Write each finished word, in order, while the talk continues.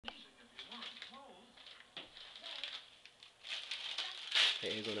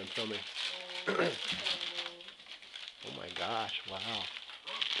Hey, Aislinn, I'm filming. Oh my gosh, wow.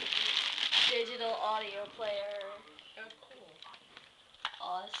 Digital audio player. Oh, cool.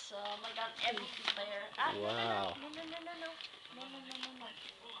 Awesome. I got an MP player. Wow. No.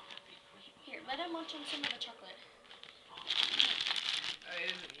 Here, let him munch on some of the chocolate. He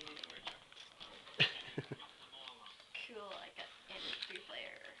doesn't need any more chocolate. Cool, I got an MP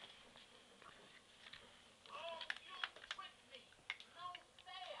player.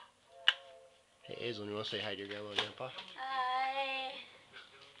 Hey, Aislinn, you want to say hi to your grandma and grandpa? Hi.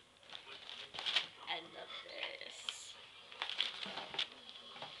 I love this.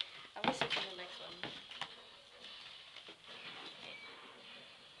 I'm gonna switch to the next one. Okay.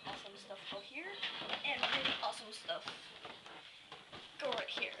 Awesome stuff go here, and really awesome stuff go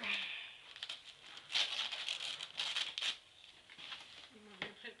right here. You want me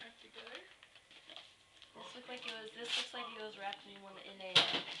to put it back together? This looks like it was wrapped in one in a.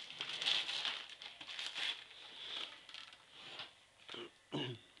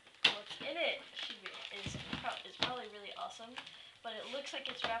 What's in it is probably really awesome, but it looks like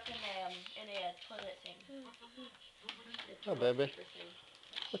it's wrapped in a toilet thing. Oh, baby.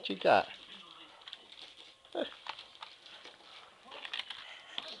 What you got?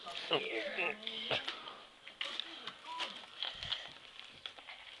 Here.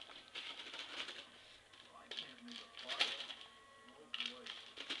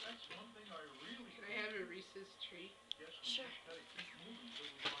 Can I have a Reese's treat? Sure.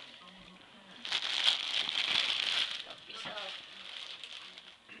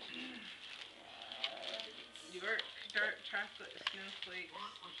 York dark chocolate snowflakes,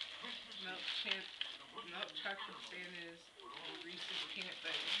 milk chocolate Santa's, and Reese's peanut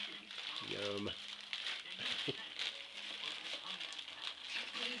butter treat. Yum.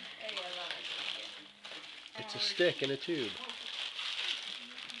 It's a stick in a tube.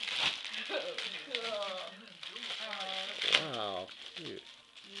 Wow, cute.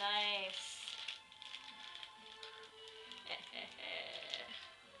 Nice.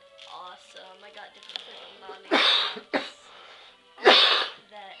 Awesome. I got different personalities.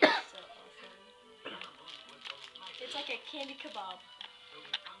 That is so awesome. It's like a candy kebab.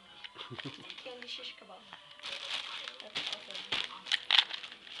 Candy shish kebab. That's awesome.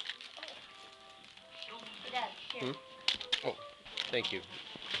 Hey, Dad, here. Oh, thank you.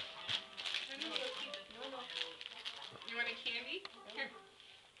 No. You want a candy? Here.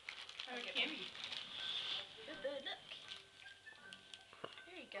 Have a candy. Look.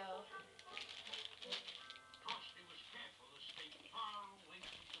 There you go.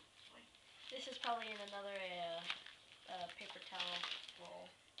 This is probably in another paper towel roll.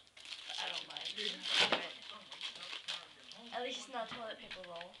 But I don't mind. At least it's not a toilet paper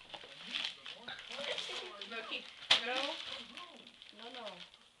roll. Loki. No. Do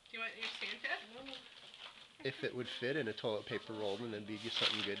you want your Santa? No. If it would fit in a toilet paper roll, then it'd be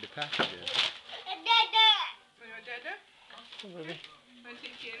something good to package it. Want Dada? Oh, baby. Want to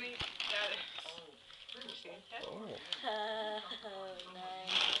take Jenny? Dada. Santa? Oh.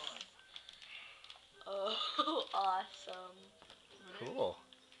 Nice. Oh, awesome. Cool.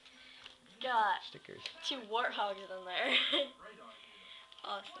 Got Stickers. 2 warthogs in there.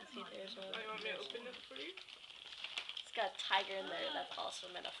 Awesome. See, there's one. You want me to open it for you? It's got a tiger in there. That's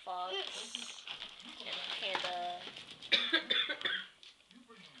awesome. And a fox. And a panda.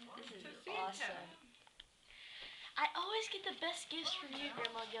 This is awesome. I always get the best gifts from you,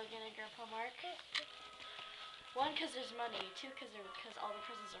 Grandma Gilgan and Grandpa Mark. 1, because there's money. 2, because all the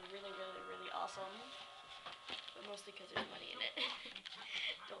presents are really, really, really awesome. But mostly because there's money in it.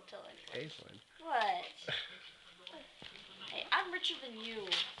 Don't tell anyone. Aislinn. What? Hey, I'm richer than you.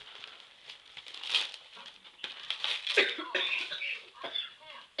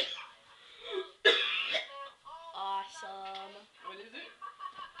 Awesome. What is it?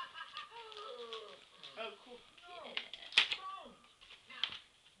 Oh, cool. Yeah.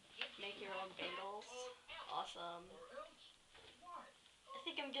 Make your own bangles. Awesome. I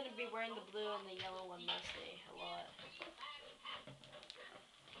think I'm gonna be wearing the blue and the yellow one mostly a lot.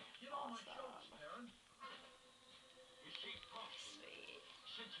 Awesome. Sweet.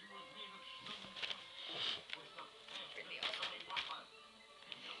 Pretty awesome.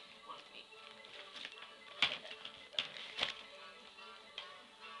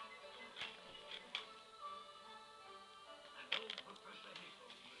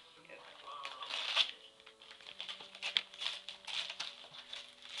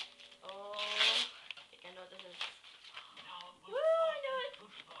 Oh, I think I know what this is. Woo, I know it!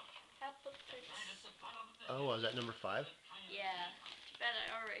 Apple Prince. Oh, was that number 5? Yeah. Bet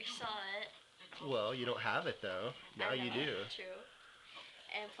I already saw it. Well, you don't have it though. Now you do. True.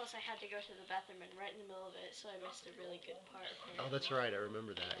 And plus I had to go to the bathroom and right in the middle of it, so I missed a really good part. Oh, that's right. I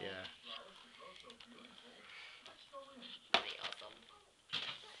remember that. Yeah. Pretty awesome.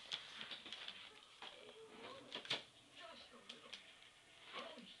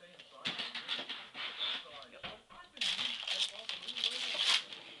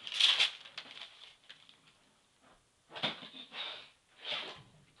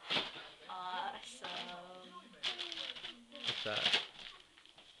 Awesome. What's that?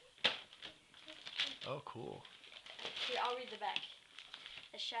 Oh, cool. Here, I'll read the back.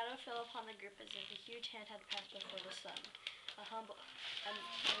 A shadow fell upon the group as if a huge hand had passed before the sun. A rumble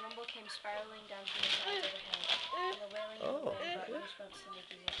came spiraling down from the clouds overhead, and the wailing of the wind brought goosebumps to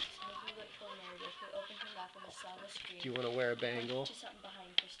Mickey's eyes. Mickey looked toward Meredith, who opened her mouth in a soundless scream. Do you want to wear a bangle? To something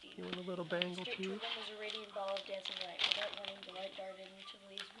behind Christine. You want a little bangle Straight too? toward them was a radiant ball of dancing light. Without warning, the light darted into the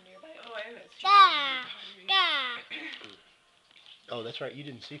leaves of nearby. Oh, I haven't seen that. Oh, that's right. You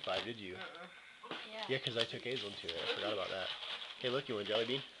didn't see 5, did you? Yeah. Yeah, because I took Aislinn to it. I forgot about that. Hey, look, you want a jelly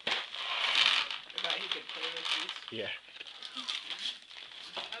bean? I thought he could play with these. Yeah.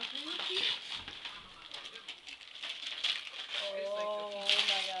 I'll play with these. Oh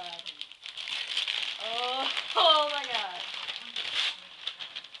my god. Oh my god.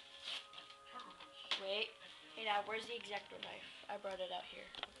 Wait. Hey now, where's the X-Acto knife? I brought it out here.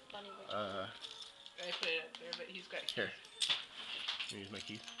 Funny which one. I put it up there, but he's got Here. Let me use my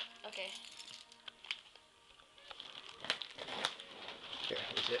keys. Okay. Here,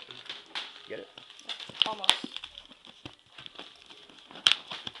 that's it. Get it? Almost.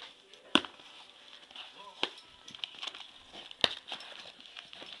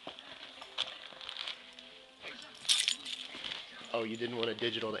 Oh, you didn't want a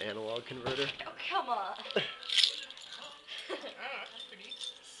digital to analog converter? Oh, come on. Oh, that's pretty.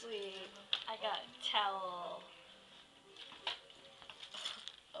 Sweet. I got a towel.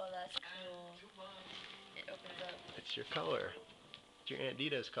 Oh, that's cool. It opens up. It's your color. It's your Aunt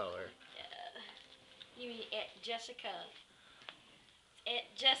Dita's color. Yeah. You mean Aunt Jessica.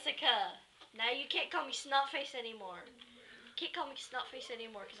 Aunt Jessica. Now you can't call me Snotface anymore. You can't call me Snotface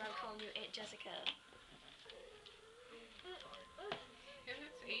anymore because I'm calling you Aunt Jessica. Yeah,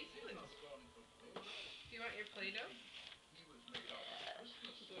 that's Aislinn's. Do you want your Play-Doh?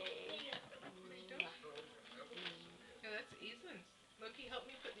 Yay. Play-Doh? Yeah, that's Aislinn's. Loki, help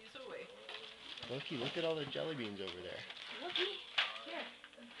me put these away. Loki, look at all the jelly beans over there. Loki, here.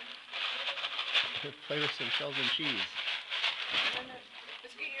 Play with some shells and cheese. No, no.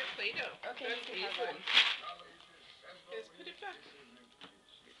 Let's get your Play-Doh. Okay, That's you can have one. Aislinn's. Let's put it back.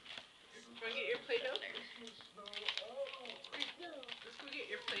 Want to get your Play-Doh? Let's go get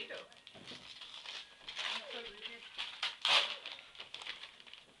your Play-Doh.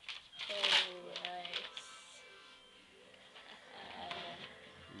 Oh, nice.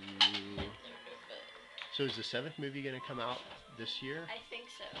 Ooh. So is the 7th movie going to come out this year? I think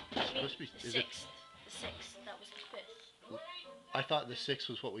so. It's I mean, supposed to be. the Is it? 6th. The 6th. That was the 5th. I thought the 6th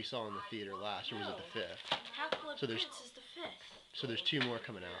was what we saw in the theater last, or was it the 5th? Half-Blood So there's- Prince is the 5th. So there's 2 more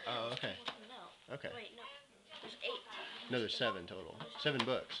coming out. Oh, okay. No. Okay. Wait, no. There's 8. No, there's 7 total. 7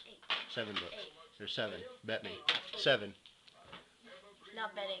 books. 8. 7 books. 8. There's 7. Bet me. 8. 7.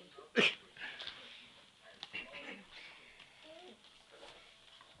 Not betting.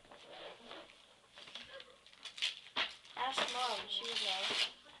 Ask Mom. She would know.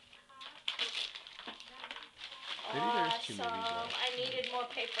 Maybe there's 2 movies Awesome. left. I needed more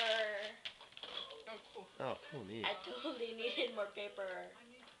paper. Oh, cool. Oh, cool, neat. I totally needed more paper.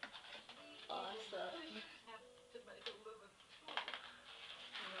 Awesome.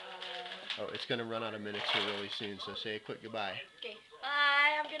 Oh, it's going to run out of minutes here really soon, so say a quick goodbye. Okay.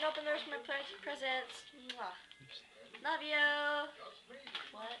 Bye. I'm gonna open the rest of my presents. Mwah. Love you.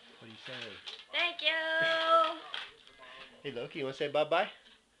 What? What do you say? Thank you. Hey, Loki, you want to say bye-bye?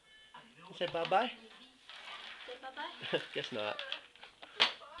 You say bye-bye? Say bye-bye. Guess not. Too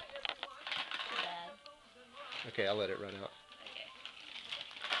bad. Okay, I'll let it run out. Okay.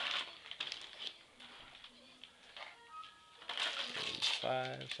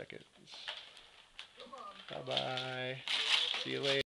 5 seconds. Bye-bye. See you later.